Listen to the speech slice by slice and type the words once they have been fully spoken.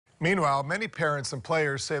Meanwhile, many parents and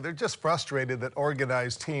players say they're just frustrated that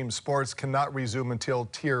organized team sports cannot resume until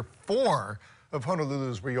Tier 4 of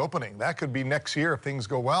Honolulu's reopening. That could be next year if things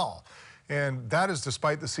go well. And that is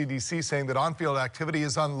despite the CDC saying that on-field activity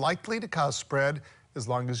is unlikely to cause spread as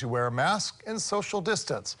long as you wear a mask and social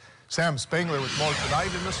distance. Sam Spangler with more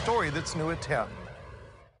tonight in the story that's new at 10.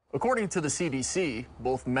 According to the CDC,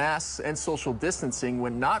 both masks and social distancing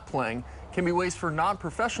when not playing can be ways for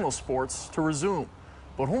non-professional sports to resume.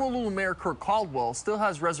 But Honolulu Mayor Kirk Caldwell still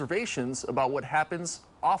has reservations about what happens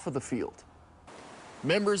off of the field.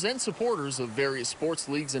 Members and supporters of various sports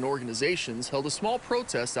leagues and organizations held a small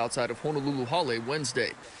protest outside of Honolulu Hale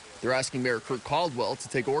Wednesday. They're asking Mayor Kirk Caldwell to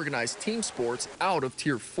take organized team sports out of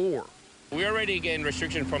Tier 4. We already getting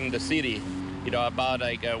restriction from the city, about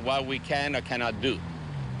what we can or cannot do.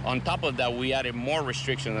 On top of that, we added more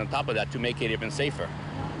restrictions on top of that to make it even safer.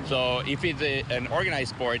 So if it's an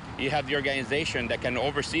organized sport, you have the organization that can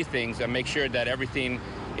oversee things and make sure that everything,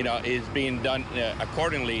 is being done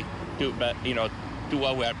accordingly to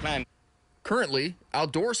what we had planned. Currently,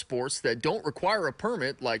 outdoor sports that don't require a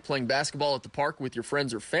permit, like playing basketball at the park with your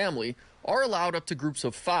friends or family, are allowed up to groups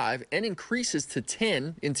of 5 and increases to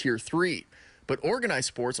 10 in Tier 3. But organized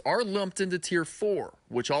sports are lumped into Tier 4,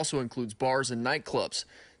 which also includes bars and nightclubs.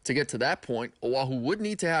 To get to that point, Oahu would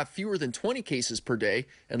need to have fewer than 20 cases per day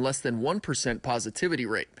and less than 1% positivity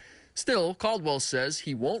rate. Still, Caldwell says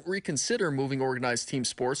he won't reconsider moving organized team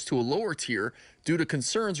sports to a lower tier due to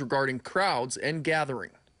concerns regarding crowds and gathering.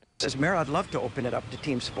 As mayor, I'd love to open it up to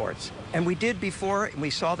team sports. And we did before, and we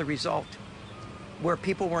saw the result, where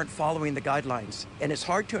people weren't following the guidelines. And it's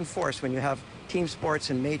hard to enforce when you have team sports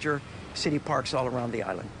in major city parks all around the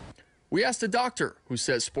island. We asked a doctor who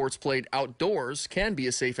says sports played outdoors can be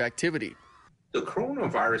a safe activity. The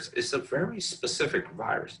coronavirus is a very specific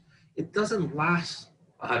virus. It doesn't last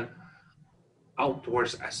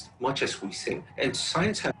outdoors as much as we think. And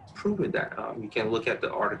science has proven that. You can look at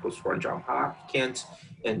the articles from Johns Hopkins,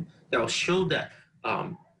 and they'll show that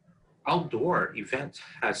outdoor events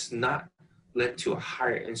has not led to a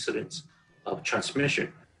higher incidence of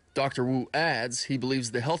transmission. Dr. Wu adds he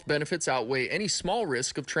believes the health benefits outweigh any small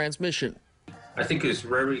risk of transmission. I think it's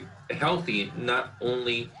very healthy, not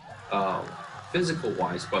only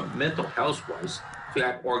physical-wise, but mental health-wise, to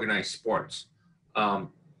have organized sports.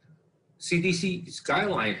 CDC's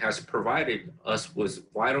guideline has provided us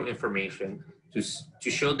with vital information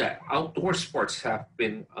to show that outdoor sports have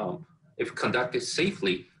been, if conducted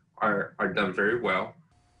safely, are done very well.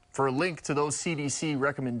 For a link to those CDC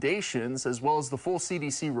recommendations, as well as the full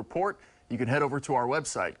CDC report, you can head over to our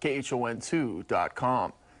website,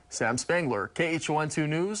 khon2.com. Sam Spangler, KHON2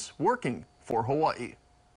 News, working for Hawaii.